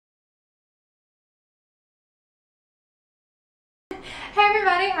Hey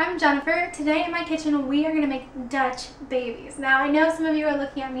everybody, I'm Jennifer. Today in my kitchen we are going to make Dutch babies. Now I know some of you are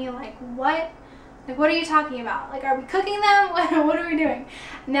looking at me like, what? Like, what are you talking about? Like, are we cooking them? What are we doing?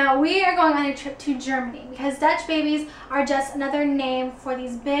 Now we are going on a trip to Germany because Dutch babies are just another name for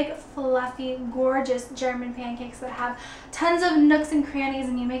these big, fluffy, gorgeous German pancakes that have tons of nooks and crannies,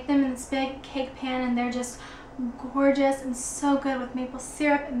 and you make them in this big cake pan and they're just gorgeous and so good with maple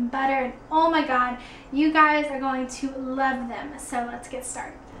syrup and butter, and oh my god, you guys are going to love them. So let's get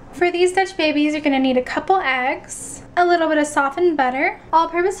started. For these Dutch babies, you're going to need a couple eggs, a little bit of softened butter,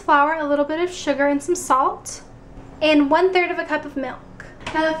 all-purpose flour, a little bit of sugar and some salt, and 1/3 of a cup of milk.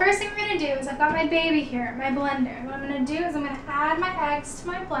 Now the first thing we're going to do is I've got my baby here, my blender. What I'm going to do is I'm going to add my eggs to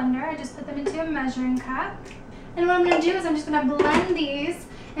my blender. I just put them into a measuring cup. And what I'm going to do is I'm just going to blend these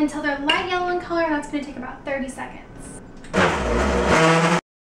until they're light yellow in color, and that's going to take about 30 seconds.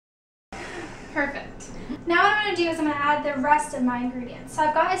 Perfect. Now what I'm going to do is I'm going to add the rest of my ingredients. So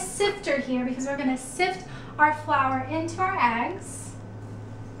I've got a sifter here because we're going to sift our flour into our eggs.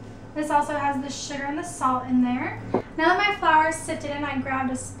 This also has the sugar and the salt in there. Now that my flour is sifted in, I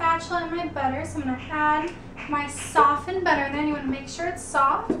grabbed a spatula and my butter, so I'm going to add my softened butter in there. You want to make sure it's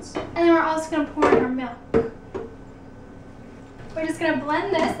soft. And then we're also going to pour in our milk. We're just going to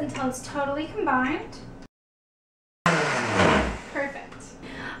blend this until it's totally combined. Perfect.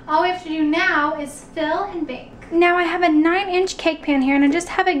 All we have to do now is fill and bake. Now I have a 9-inch cake pan here and I just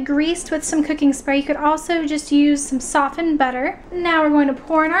have it greased with some cooking spray. You could also just use some softened butter. Now we're going to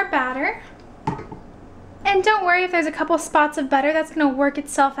pour in our batter. And don't worry if there's a couple spots of butter, that's going to work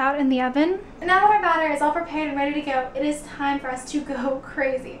itself out in the oven. And now that our batter is all prepared and ready to go, it is time for us to go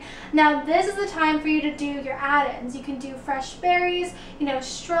crazy. Now this is the time for you to do your add-ins. You can do fresh berries,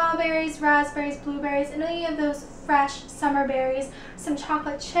 strawberries, raspberries, blueberries, and any of those fresh summer berries, some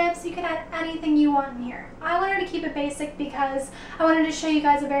chocolate chips. You can add anything you want in here. I wanted to keep it basic because I wanted to show you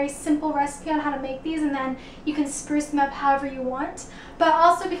guys a very simple recipe on how to make these, and then you can spruce them up however you want. But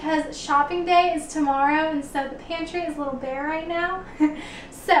also because shopping day is tomorrow, and so the pantry is a little bare right now.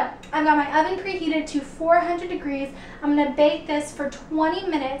 So I've got my oven preheated to 400 degrees. I'm going to bake this for 20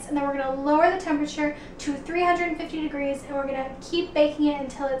 minutes, and then we're going to lower the temperature to 350 degrees, and we're going to keep baking it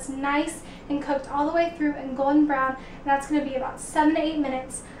until it's nice and cooked all the way through and golden brown. And that's going to be about 7 to 8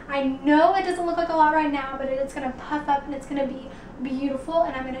 minutes. I know it doesn't look like a lot right now, but it's going to puff up and it's going to be beautiful,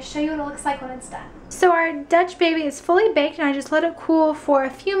 and I'm going to show you what it looks like when it's done. So our Dutch baby is fully baked, and I just let it cool for a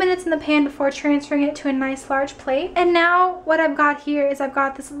few minutes in the pan before transferring it to a nice large plate. And now what I've got here is I've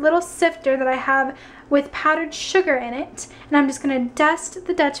got this little sifter that I have with powdered sugar in it, and I'm just going to dust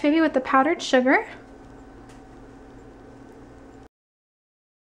the Dutch baby with the powdered sugar.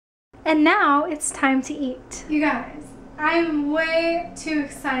 And now it's time to eat. You guys, I'm way too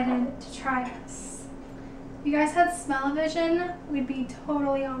excited to try this. If you guys had smell-o-vision, we'd be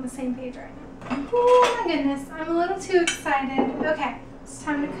totally on the same page right now. Oh my goodness, I'm a little too excited. Okay, it's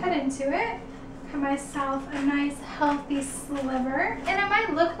time to cut into it. Cut myself a nice healthy sliver. And it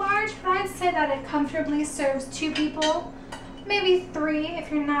might look large, but I'd say that it comfortably serves 2 people, maybe 3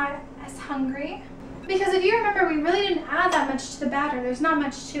 if you're not as hungry. Because if you remember, we really didn't add that much to the batter. There's not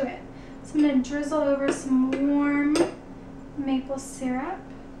much to it. So I'm going to drizzle over some warm maple syrup.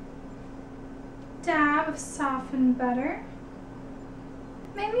 Dab of softened butter,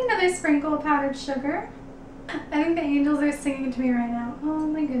 maybe another sprinkle of powdered sugar. I think the angels are singing to me right now. Oh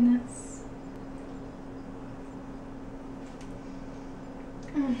my goodness.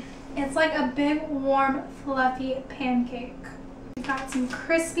 It's like a big, warm, fluffy pancake. We've got some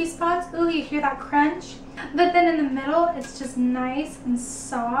crispy spots. Ooh, you hear that crunch? But then in the middle, it's just nice and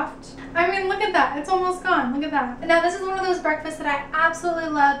soft. I mean, look at that. It's almost gone. Look at that. Now, this is one of those breakfasts that I absolutely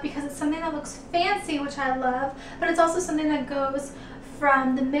love because it's something that looks fancy, which I love, but it's also something that goes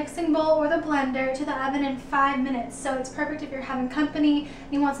from the mixing bowl or the blender to the oven in 5 minutes. So it's perfect if you're having company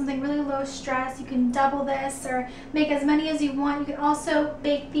and you want something really low stress. You can double this or make as many as you want. You can also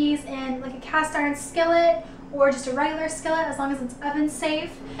bake these in like a cast iron skillet or just a regular skillet, as long as it's oven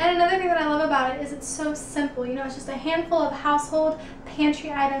safe. And another thing that I love about it is it's so simple. It's just a handful of household pantry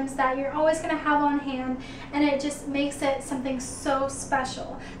items that you're always going to have on hand, and it just makes it something so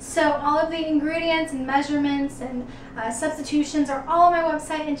special. So all of the ingredients and measurements and substitutions are all on my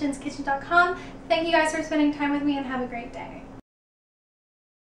website, jenskitchen.com. Thank you guys for spending time with me, and have a great day.